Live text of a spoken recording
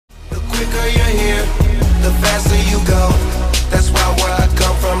quicker you're here, the faster you go. That's why where I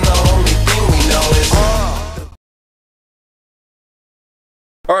come from, the only thing we know is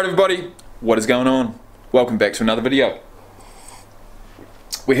Alright everybody, what is going on? Welcome back to another video.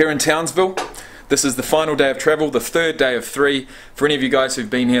 We're here in Townsville. This is the final day of travel, the third day of 3. For any of you guys who've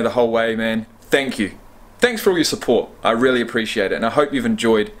been here the whole way, man, thank you. Thanks for all your support. I really appreciate it, and I hope you've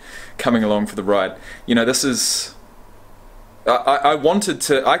enjoyed coming along for the ride. You know, this is... I wanted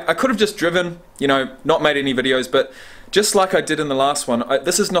to... I could have just driven, you know, not made any videos, but just like I did in the last one,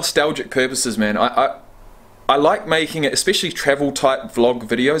 this is nostalgic purposes, man. I like making it, especially travel type vlog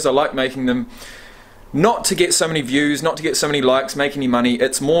videos, I like making them not to get so many views, not to get so many likes, make any money.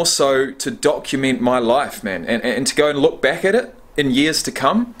 It's more so to document my life, man, and to go and look back at it in years to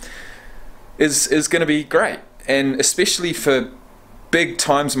come is going to be great. And especially for big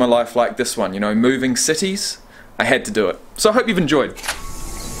times in my life like this one, you know, moving cities, I had to do it. So I hope you've enjoyed.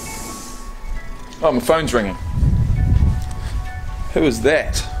 Oh, my phone's ringing. Who is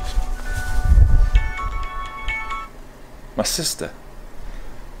that? My sister.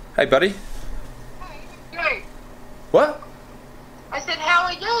 Hey, buddy. Hey, What? I said, how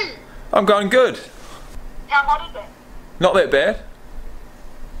are you? I'm going good. How hot is it? Not that bad.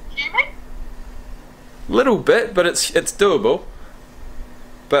 Humid? Little bit, but it's doable.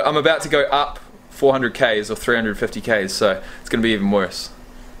 But I'm about to go up 400 k's or 350 k's, so it's going to be even worse.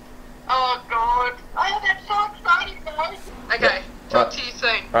 Oh God. Oh, that's so exciting, though. Okay, talk to you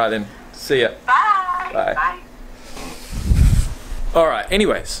soon. Alright then, see ya. Bye. Bye. Bye. Alright,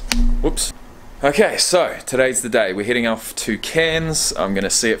 anyways. Whoops. Okay, so today's the day. We're heading off to Cairns. I'm going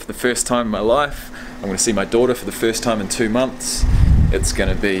to see it for the first time in my life. I'm going to see my daughter for the first time in 2 months. It's going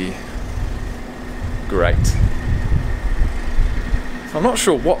to be great. I'm not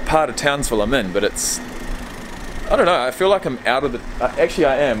sure what part of Townsville I'm in, but it's... I don't know, I feel like I'm out of the... Actually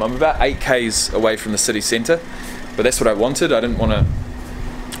I am. I'm about 8 k's away from the city centre, but that's what I wanted. I didn't want to...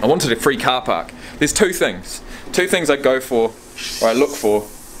 I wanted a free car park. There's two things. Two things I go for, or I look for,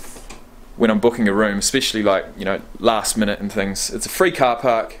 when I'm booking a room, especially like, you know, last minute and things. It's a free car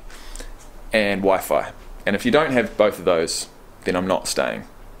park and Wi-Fi. And if you don't have both of those, then I'm not staying.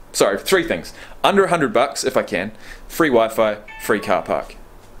 Sorry, 3 things. Under $100 if I can, free Wi-Fi, free car park.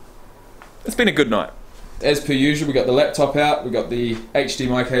 It's been a good night. As per usual, we got the laptop out, we got the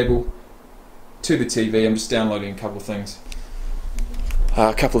HDMI cable to the TV. I'm just downloading a couple of things.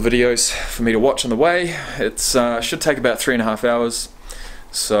 A couple of videos for me to watch on the way. It's should take about 3.5 hours.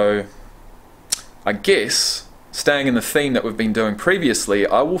 So I guess, staying in the theme that we've been doing previously,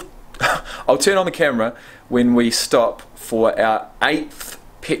 I'll turn on the camera when we stop for our 8th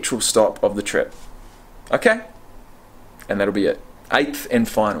petrol stop of the trip. Okay? And that'll be it. 8th and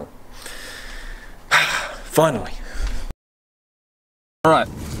final. Finally. Alright,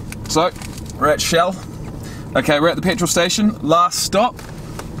 so we're at Shell. Okay, we're at the petrol station. Last stop.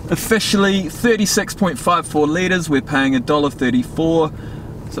 Officially 36.54 litres. We're paying $1.34.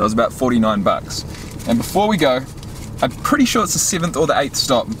 So it was about 49 bucks. And before we go, I'm pretty sure it's the 7th or the 8th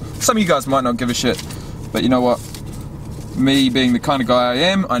stop. Some of you guys might not give a shit, but you know what? Me being the kind of guy I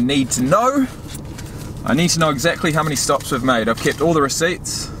am, I need to know. I need to know exactly how many stops we've made. I've kept all the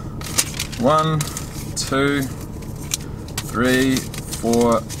receipts. 1, 2, 3,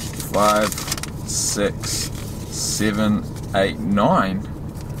 4, 5, 6, 7, 8, 9.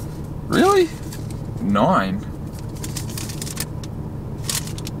 Really? 9.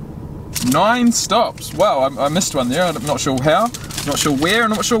 9 stops. Wow, I missed one there. I'm not sure how, not sure where,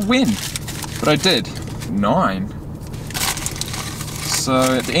 and I'm not sure when, but I did. 9.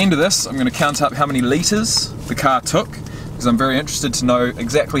 So at the end of this, I'm going to count up how many litres the car took, because I'm very interested to know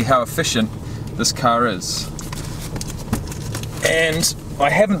exactly how efficient this car is. And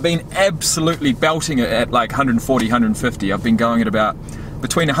I haven't been absolutely belting it at like 140, 150. I've been going at about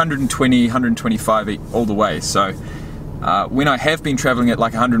between 120, 125 all the way. So when I have been travelling at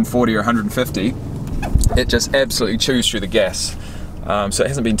like 140 or 150, it just absolutely chews through the gas. So it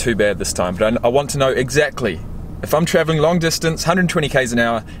hasn't been too bad this time, but I want to know exactly, if I'm travelling long distance, 120 k's an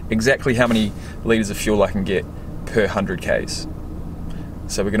hour, exactly how many litres of fuel I can get per 100 k's.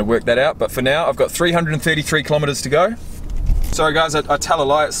 So we're going to work that out, but for now I've got 333 kilometres to go. Sorry guys, I tell a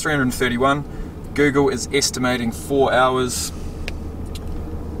lie, it's 331. Google is estimating 4 hours,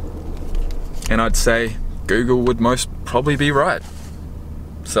 and I'd say Google would most probably be right.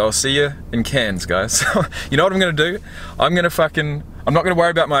 So I'll see you in Cairns, guys. You know what I'm gonna do? I'm not gonna worry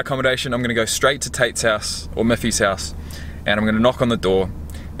about my accommodation. I'm gonna go straight to Tate's house, or Miffy's house, and I'm gonna knock on the door,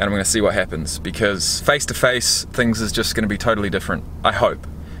 and I'm gonna see what happens, because face to face, things is just gonna be totally different, I hope.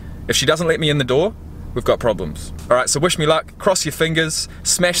 If she doesn't let me in the door, we've got problems. Alright, so wish me luck, cross your fingers,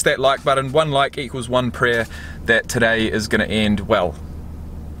 smash that like button. 1 like equals 1 prayer that today is going to end well.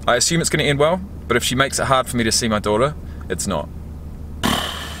 I assume it's going to end well, but if she makes it hard for me to see my daughter, it's not.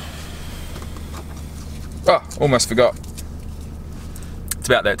 Oh, almost forgot. It's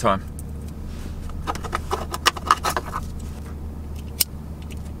about that time.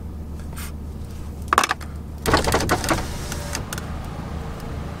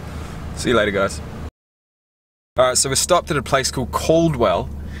 See you later, guys. Alright, so we stopped at a place called Caldwell,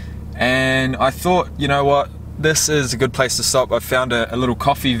 and I thought, you know what, this is a good place to stop. I found a little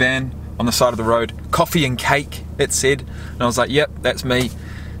coffee van on the side of the road. Coffee and cake, it said. And I was like, yep, that's me.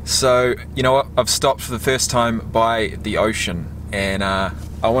 So, you know what, I've stopped for the first time by the ocean, and I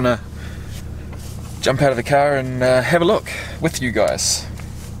want to jump out of the car and have a look with you guys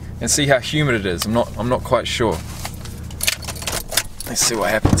and see how humid it is. I'm not quite sure. Let's see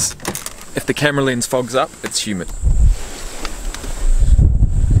what happens. If the camera lens fogs up, it's humid.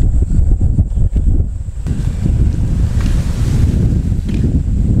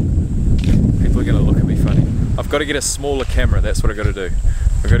 People are going to look at me funny. I've got to get a smaller camera, that's what I've got to do.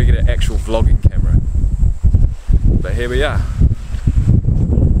 I've got to get an actual vlogging camera. But here we are.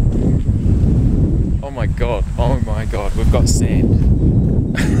 Oh my god, we've got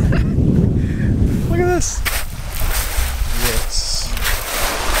sand. Look at this. Yes.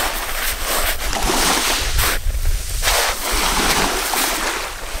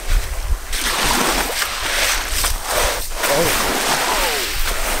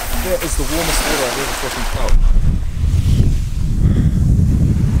 That is the warmest water I've ever fucking felt.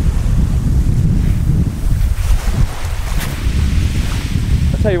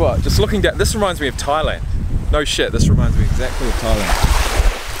 I'll tell you what, just looking down, this reminds me of Thailand. No shit, this reminds me exactly of Thailand.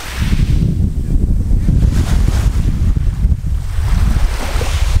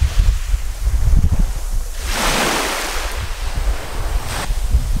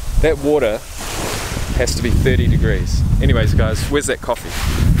 That water has to be 30 degrees. Anyways guys, where's that coffee?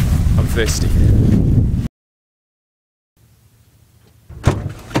 I'm thirsty.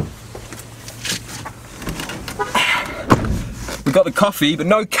 We got the coffee, but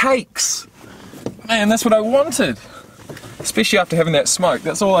no cakes. Man, that's what I wanted. Especially after having that smoke.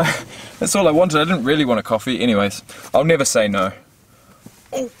 That's all I wanted. I didn't really want a coffee. Anyways, I'll never say no.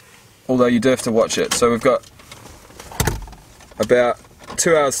 Although you do have to watch it. So we've got about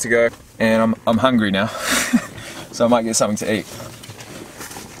 2 hours to go, and I'm hungry now. So I might get something to eat.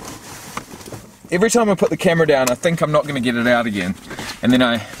 Every time I put the camera down, I think I'm not going to get it out again, and then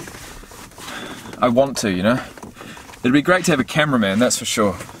I want to, you know. It'd be great to have a cameraman, that's for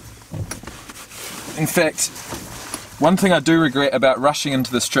sure. In fact, one thing I do regret about rushing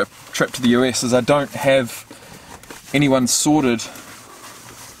into this trip to the US is I don't have anyone sorted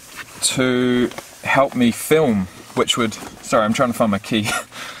to help me film, which would, sorry, I'm trying to find my key,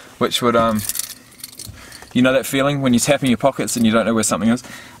 which would, you know that feeling when you're tapping your pockets and you don't know where something is?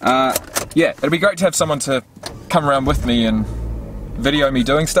 Yeah, it'd be great to have someone to come around with me and video me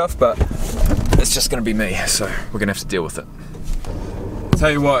doing stuff, but it's just gonna be me, so we're gonna have to deal with it. Tell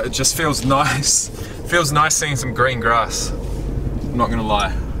you what, it just feels nice. Feels nice seeing some green grass. I'm not gonna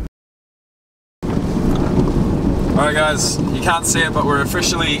lie. Alright guys, you can't see it, but we're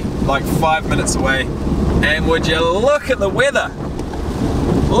officially like 5 minutes away. And would you look at the weather?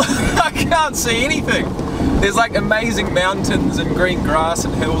 I can't see anything. There's like amazing mountains and green grass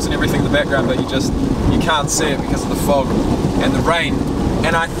and hills and everything in the background, but you can't see it because of the fog and the rain.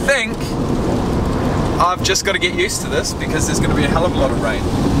 And I think I've just got to get used to this because there's going to be a hell of a lot of rain.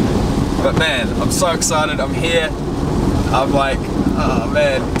 But man, I'm so excited. I'm here. I'm like, oh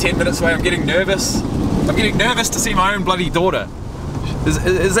man, 10 minutes away. I'm getting nervous. I'm getting nervous to see my own bloody daughter.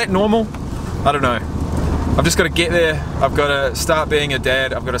 Is that normal? I don't know. I've just got to get there. I've got to start being a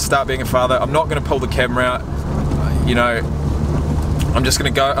dad. I've got to start being a father. I'm not going to pull the camera out. You know, I'm just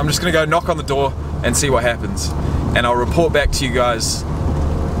going to go knock on the door and see what happens. And I'll report back to you guys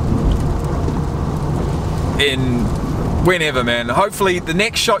in whenever, man. Hopefully the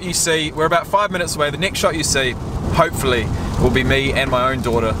next shot you see, we're about 5 minutes away, the next shot you see, hopefully, will be me and my own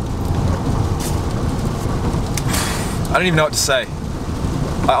daughter. I don't even know what to say.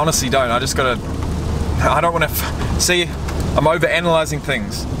 I honestly don't. I just gotta, I don't want to, see, I'm over-analyzing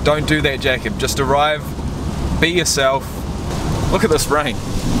things. Don't do that, Jacob. Just arrive, be yourself. Look at this rain.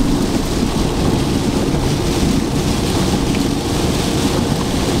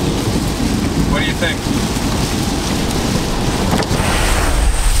 What do you think?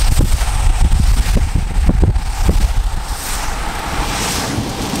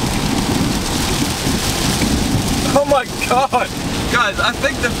 Oh my god! Guys, I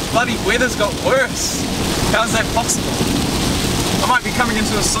think the bloody weather's got worse. How's that possible? I might be coming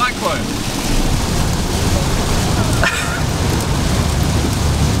into a cyclone.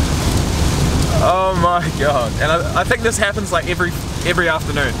 Oh my god. And I think this happens like every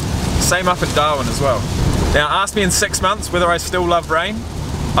afternoon. Same up in Darwin as well. Now ask me in 6 months whether I still love rain.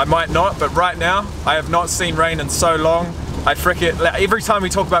 I might not, but right now I have not seen rain in so long. I frickin' every time we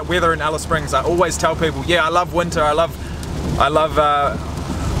talk about weather in Alice Springs, I always tell people, yeah, I love winter, I love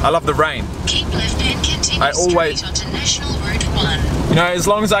the rain. Keep left and continue I always, straight onto National Route 1. you know, as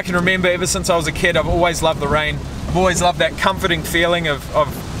long as I can remember, ever since I was a kid, I've always loved the rain. I've always loved that comforting feeling of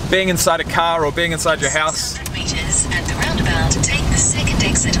being inside a car or being inside your house. 600 meters at the roundabout, take the second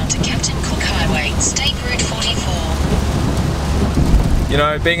exit onto Captain Cook Highway, State Route 44. You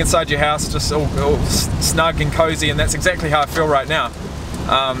know, being inside your house, just all snug and cozy, and that's exactly how I feel right now.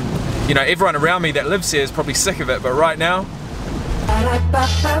 You know, everyone around me that lives here is probably sick of it, but right now, I'm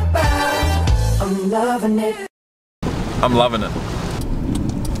loving it. I'm loving it.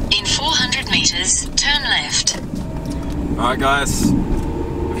 In 400 meters, turn left. Alright guys,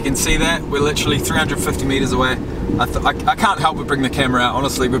 if you can see that, we're literally 350 meters away. I can't help but bring the camera out,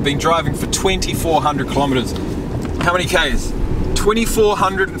 honestly. We've been driving for 2,400 kilometers. How many Ks?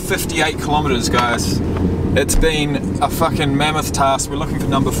 2,458 kilometers, guys. It's been a fucking mammoth task. We're looking for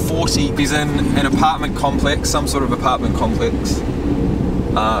number 40. He's in an apartment complex, some sort of apartment complex.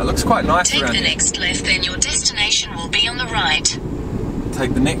 It looks quite nice around here. Take the next left, then your destination will be on the right.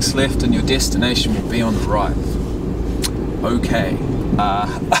 Take the next left and your destination will be on the right. Okay.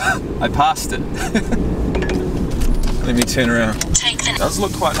 I passed it. Let me turn around. It does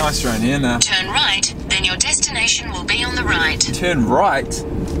look quite nice around here now. Turn right, then your destination will be on the right. Turn right?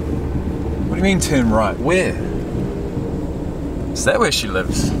 What do you mean turn right? Where? Is that where she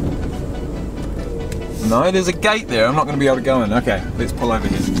lives? No, there's a gate there. I'm not going to be able to go in. Okay, let's pull over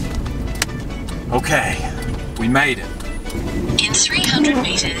here. Okay, we made it. In 300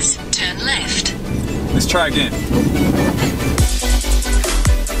 meters, turn left. Let's try again.